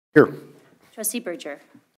Here. Trustee Berger.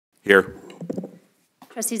 Here.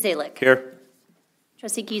 Trustee Zalick. Here.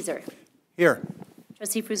 Trustee Gieser. Here.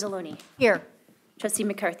 Trustee Fruzzoloni. Here. Trustee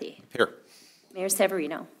McCarthy. Here. Mayor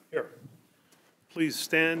Severino. Here. Please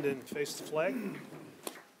stand and face the flag.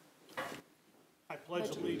 I pledge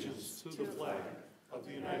allegiance to the flag of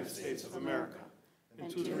the United States of America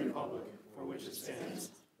and to the republic for which it stands,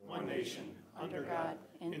 one nation, under God,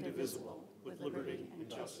 indivisible, with liberty and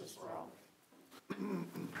justice for all.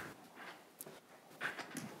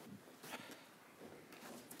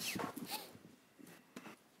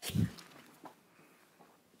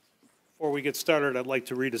 Before we get started, I'd like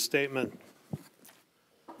to read a statement.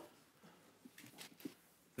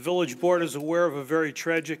 The Village Board is aware of a very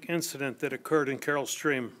tragic incident that occurred in Carroll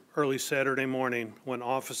Stream early Saturday morning when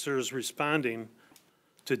officers responding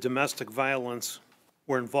to domestic violence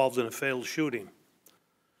were involved in a failed shooting.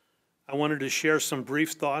 I wanted to share some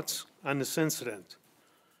brief thoughts on this incident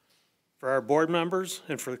for our board members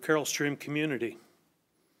and for the Carroll Stream community.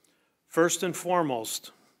 First and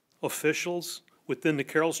foremost, officials within the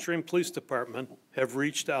Carroll Stream Police Department have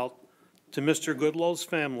reached out to Mr. Goodlow's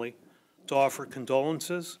family to offer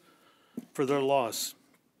condolences for their loss.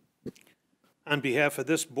 On behalf of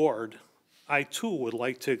this board, I too would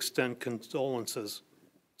like to extend condolences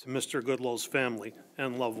to Mr. Goodlow's family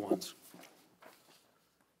and loved ones.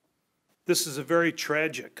 This is a very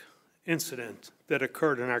tragic incident that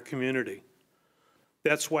occurred in our community.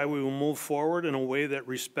 That's why we will move forward in a way that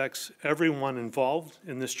respects everyone involved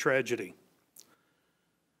in this tragedy.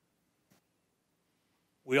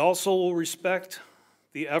 We also will respect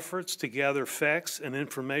the efforts to gather facts and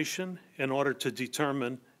information in order to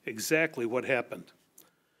determine exactly what happened,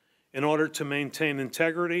 in order to maintain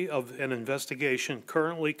integrity of an investigation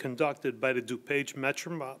currently conducted by the DuPage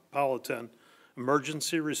Metropolitan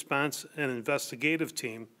Emergency Response and Investigative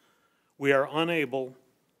Team. We are unable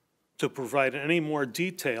to provide any more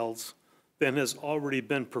details than has already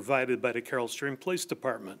been provided by the Carroll Stream Police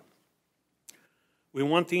Department. We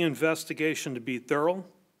want the investigation to be thorough,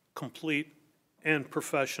 complete, and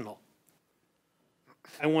professional.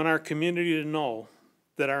 I want our community to know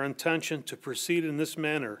that our intention to proceed in this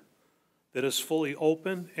manner that is fully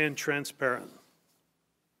open and transparent.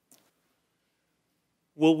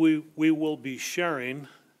 We will be sharing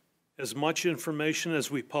as much information as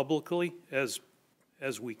we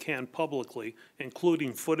can publicly,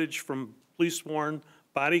 including footage from police-sworn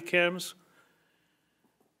body cams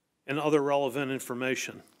and other relevant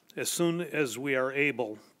information, as soon as we are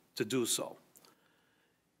able to do so,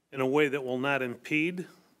 in a way that will not impede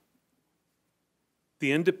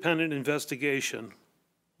the independent investigation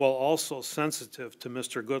while also sensitive to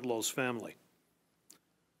Mr. Goodlow's family.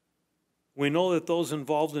 We know that those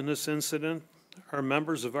involved in this incident are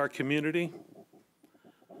members of our community,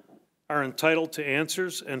 are entitled to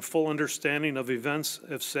answers and full understanding of events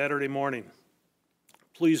of Saturday morning.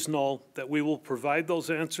 Please know that we will provide those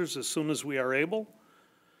answers as soon as we are able.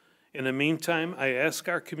 In the meantime, I ask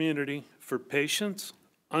our community for patience,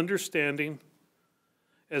 understanding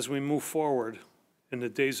as we move forward in the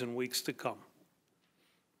days and weeks to come.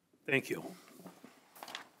 Thank you.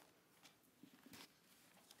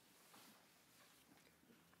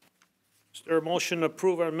 Is there a motion to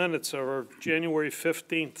approve our minutes of our January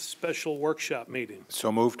 15th special workshop meeting?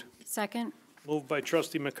 So moved. Second. Moved by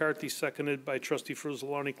Trustee McCarthy, seconded by Trustee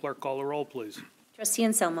Fruzzoloni. Clerk, call the roll, please. Trustee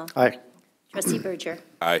Anselmo. Aye. Trustee Berger.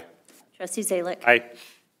 Aye. Trustee Zalick. Aye.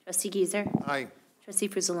 Trustee Gieser. Aye. Trustee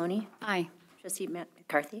Fruzzoloni. Aye. Trustee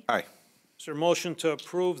McCarthy. Aye. Is there a motion to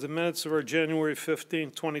approve the minutes of our January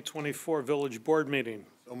 15th, 2024 Village Board meeting?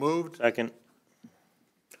 So moved. Second.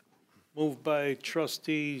 Moved by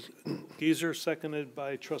Trustee Gieser, seconded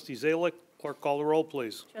by Trustee Zalick. Clerk, call the roll,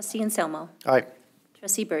 please. Trustee Anselmo. Aye.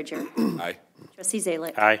 Trustee Berger. Aye. Trustee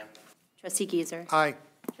Zalick. Aye. Trustee Gieser. Aye.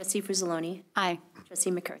 Trustee Fruzzoloni. Aye.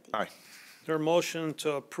 Trustee McCarthy. Aye. Is there a motion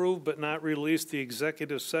to approve but not release the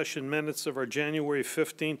executive session minutes of our January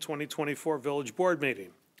 15th, 2024 Village Board meeting?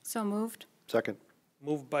 So moved. Second.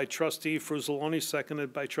 Moved by Trustee Fruzzoloni,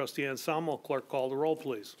 seconded by Trustee Anselmo. Clerk, call the roll,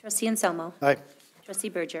 please. Trustee Anselmo. Aye. Trustee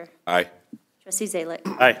Berger. Aye. Trustee Zalick.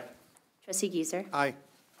 Aye. Trustee Gieser. Aye.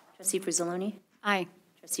 Trustee Fruzzoloni. Aye.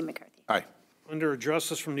 Trustee McCarthy. Aye. Under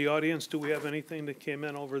addresses from the audience, do we have anything that came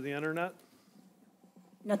in over the internet?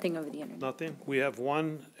 Nothing over the internet. Nothing. We have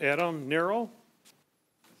one, Adam Nero.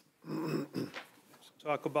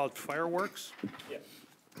 Talk about fireworks.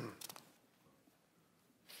 I'm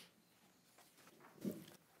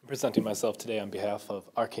presenting myself today on behalf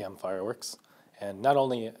of RKM Fireworks, and not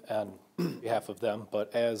only on behalf of them,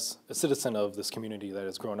 but as a citizen of this community that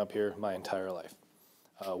has grown up here my entire life.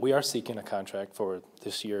 We are seeking a contract for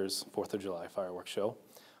this year's 4th of July fireworks show.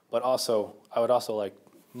 But also, I would also like,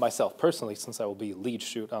 myself personally, since I will be lead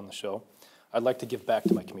shoot on the show, I'd like to give back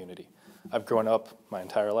to my community. I've grown up my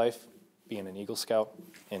entire life being an Eagle Scout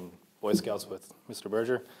in Boy Scouts with Mr.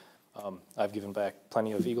 Berger. I've given back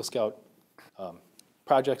plenty of Eagle Scout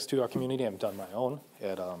projects to our community. I've done my own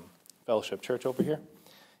at Fellowship Church over here.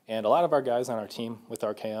 And a lot of our guys on our team with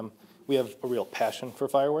RKM, we have a real passion for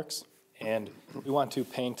fireworks, and we want to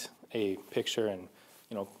paint a picture and,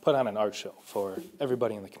 you know, put on an art show for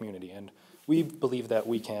everybody in the community. And we believe that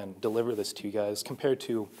we can deliver this to you guys compared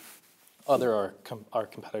to other our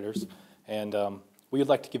competitors. And we would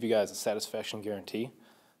like to give you guys a satisfaction guarantee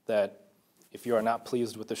that if you are not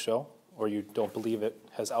pleased with the show or you don't believe it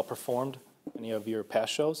has outperformed any of your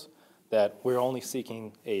past shows, that we're only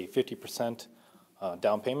seeking a 50%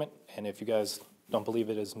 down payment. And if you guys don't believe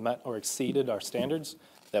it has met or exceeded our standards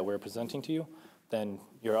that we're presenting to you, then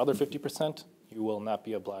your other 50% you will not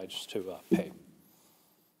be obliged to pay.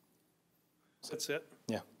 That's it?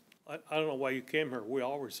 Yeah. I don't know why you came here. We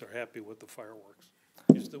always are happy with the fireworks.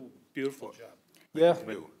 You just do a beautiful job. Yeah.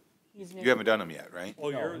 You haven't done them yet, right? Oh,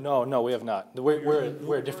 you're, No, we have not.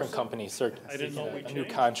 We're a different company, sir. I didn't know we A new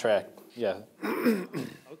changed. contract, yeah.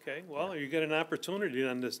 okay, well, you get an opportunity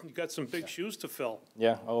on this. You got some big shoes to fill.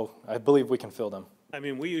 Yeah, I believe we can fill them. I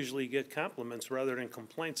mean, we usually get compliments rather than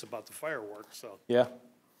complaints about the fireworks, so. Yeah,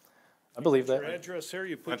 I believe Your that. address here,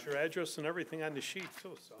 you put your address and everything on the sheet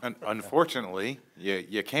too, so. Unfortunately,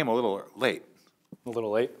 you came a little late. A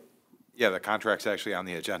little late. Yeah, the contract's actually on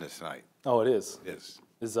the agenda tonight. Oh, it is. It is.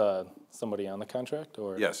 Is somebody on the contract,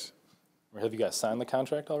 or? Yes. Or have you guys signed the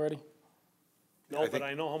contract already? No, but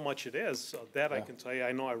I know how much it is, so that I can tell you.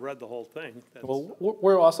 I know I read the whole thing. That's- Well,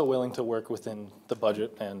 we're also willing to work within the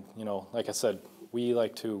budget, and, you know, like I said, we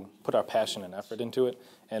like to put our passion and effort into it.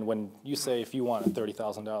 And when you say if you want a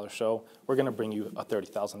 $30,000 show, we're gonna bring you a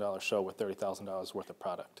 $30,000 show with $30,000 worth of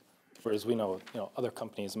product. Whereas we know, you know, other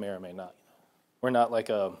companies may or may not. We're not like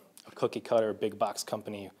a cookie cutter, big box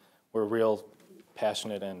company. We're real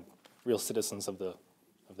passionate and real citizens of the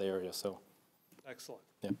area, so. Excellent.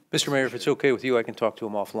 Mr. Mayor, if it's okay with you, I can talk to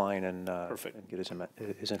him offline and Perfect. and get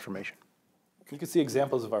his information. You can see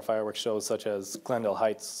examples of our fireworks shows such as Glendale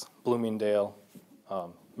Heights, Bloomingdale,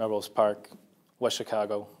 Melrose Park, West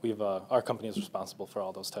Chicago. Our company is responsible for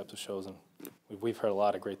all those types of shows, and we've heard a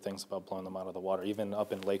lot of great things about blowing them out of the water. Even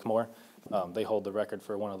up in Lakemore, they hold the record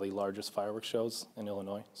for one of the largest fireworks shows in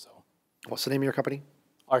Illinois. So, What's the name of your company?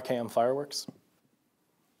 RKM Fireworks.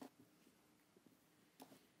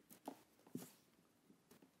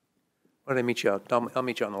 Why don't I meet you out? I'll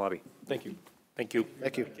meet you out in the lobby. Thank you. Thank you.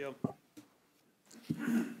 Thank you. Thank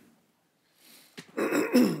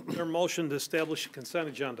you. Their motion to establish a consent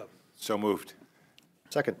agenda. So moved.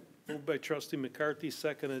 Second. Moved by trustee McCarthy,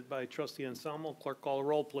 seconded by trustee Anselmo. Clerk, call a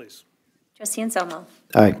roll, please. Trustee Anselmo.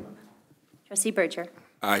 Aye. Trustee Berger.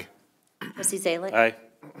 Aye. Trustee Zalick. Aye.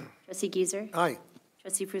 Trustee Giesers. Aye.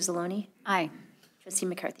 Trustee Frusaloni. Aye. Trustee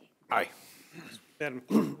McCarthy. Aye. Madam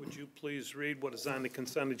Clerk, would you please read what is on the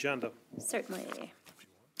consent agenda? Certainly.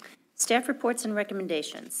 Staff reports and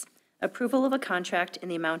recommendations. Approval of a contract in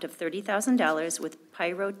the amount of $30,000 with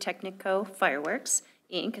Pyrotechnico Fireworks,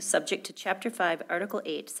 Inc., subject to Chapter 5, Article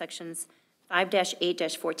 8, Sections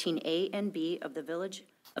 5-8-14A and B of the Village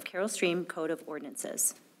of Carroll Stream Code of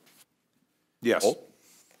Ordinances. Yes.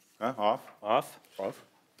 Off? Off? Off?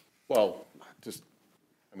 Well, just,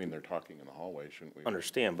 I mean, they're talking in the hallway, shouldn't we?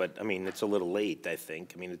 Understand, but I mean, it's a little late, I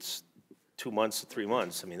think. I mean, it's 2 months to 3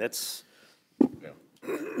 months. I mean, that's Yeah.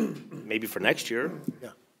 maybe for next year. Yeah.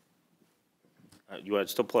 You want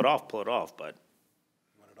to still pull it off, but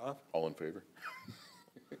All in favor?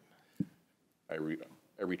 I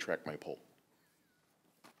retract my poll.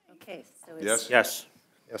 Okay, so it's... Yes.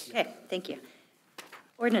 yes. Okay, thank you.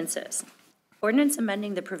 Ordinances. Ordinance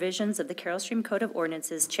amending the provisions of the Carroll Stream Code of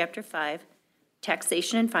Ordinances, Chapter 5,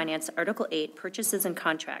 Taxation and Finance, Article 8, Purchases and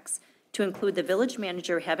Contracts, to include the village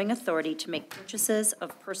manager having authority to make purchases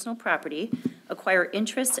of personal property, acquire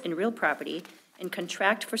interests in real property, and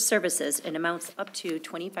contract for services in amounts up to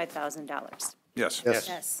 $25,000. Yes. Yes.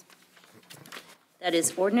 Yes. That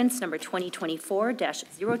is ordinance number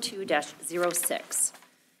 2024-02-06.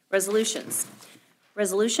 Resolutions.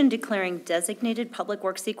 Resolution declaring designated public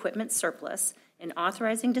works equipment surplus and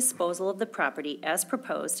authorizing disposal of the property as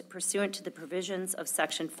proposed pursuant to the provisions of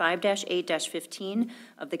Section 5-8-15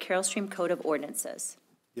 of the Carroll Stream Code of Ordinances.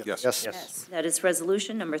 Yes. Yes. That is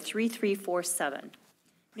resolution number 3347.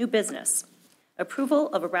 New business. Approval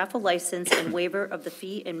of a raffle license and waiver of the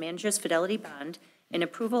fee and manager's fidelity bond, and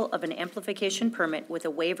approval of an amplification permit with a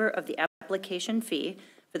waiver of the application fee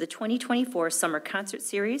for the 2024 Summer Concert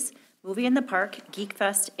Series, Movie in the Park, Geek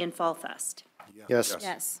Fest, and Fall Fest. Yes.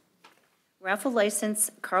 Yes. Raffle license,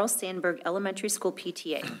 Carl Sandburg Elementary School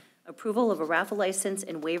PTA. Approval of a raffle license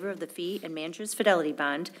and waiver of the fee and manager's fidelity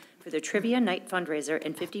bond for the Trivia Night fundraiser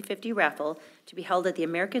and 50/50 raffle to be held at the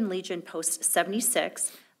American Legion Post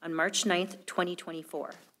 76 on March 9th,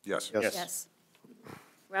 2024. Yes. Yes.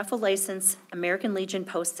 Raffle license, American Legion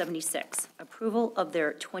Post 76. Approval of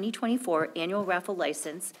their 2024 annual raffle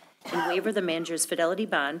license and waiver the manager's fidelity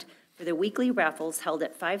bond for the weekly raffles held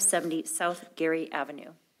at 570 South Gary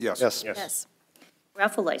Avenue. Yes. Yes. Yes.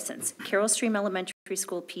 Raffle license, Carroll Stream Elementary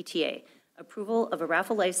School PTA. Approval of a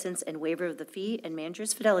raffle license and waiver of the fee and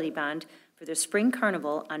manager's fidelity bond for their spring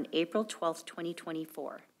carnival on April 12th,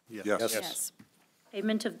 2024. Yes.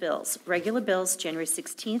 Payment of bills, regular bills, January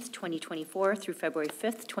 16th, 2024 through February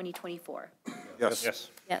 5th, 2024. Yes.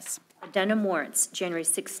 Yes. Addendum warrants, January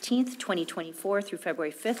 16th, 2024 through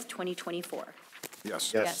February 5th, 2024.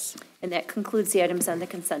 Yes. Yes. And that concludes the items on the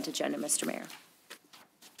consent agenda, Mr. Mayor.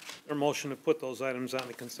 Your motion to put those items on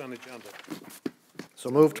the consent agenda. So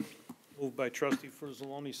moved. Moved by trustee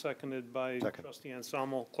Frizzaloni, seconded by Second. trustee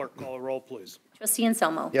Anselmo. Clerk, call a roll, please. Trustee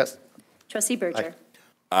Anselmo. Yes. Trustee Berger.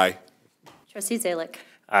 Aye. Trustee Zalick.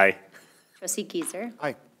 Aye. Trustee Giesser.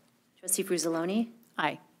 Aye. Trustee Frizzaloni.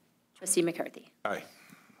 Aye. Trustee McCarthy. Aye.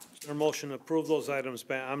 Your motion to approve those items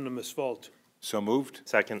by omnibus vote. So moved?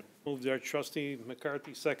 Second. Moved by trustee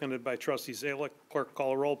McCarthy, seconded by trustee Zalick. Clerk,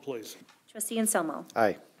 call a roll, please. Trustee Anselmo.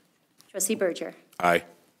 Aye. Trustee Berger. Aye.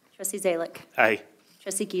 Trustee Zalick. Aye.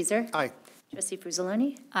 Trustee Giesser. Aye. Trustee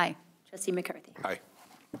Frizzaloni. Aye. Trustee McCarthy. Aye.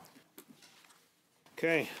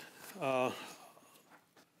 Okay. I'd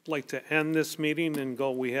like to end this meeting and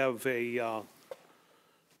go, we have a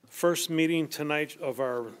first meeting tonight of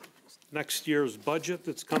our next year's budget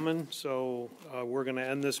that's coming. So we're going to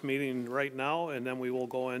end this meeting right now, and then we will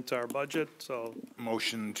go into our budget. So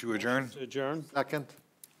Motion to adjourn? adjourn. Second.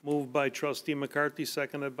 Moved by trustee McCarthy,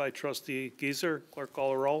 seconded by trustee Giesser. Clerk,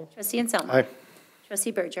 call a roll. Trustee Anselmo. Aye. Trustee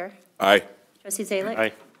Berger. Aye. Trustee Zalick.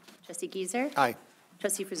 Aye. Trustee Giesser. Aye.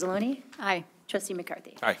 Trustee Frizzaloni. Aye. Trustee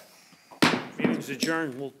McCarthy. Aye. Meeting's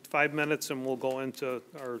adjourned. 5 minutes and we'll go into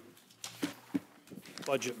our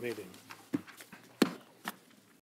budget meeting.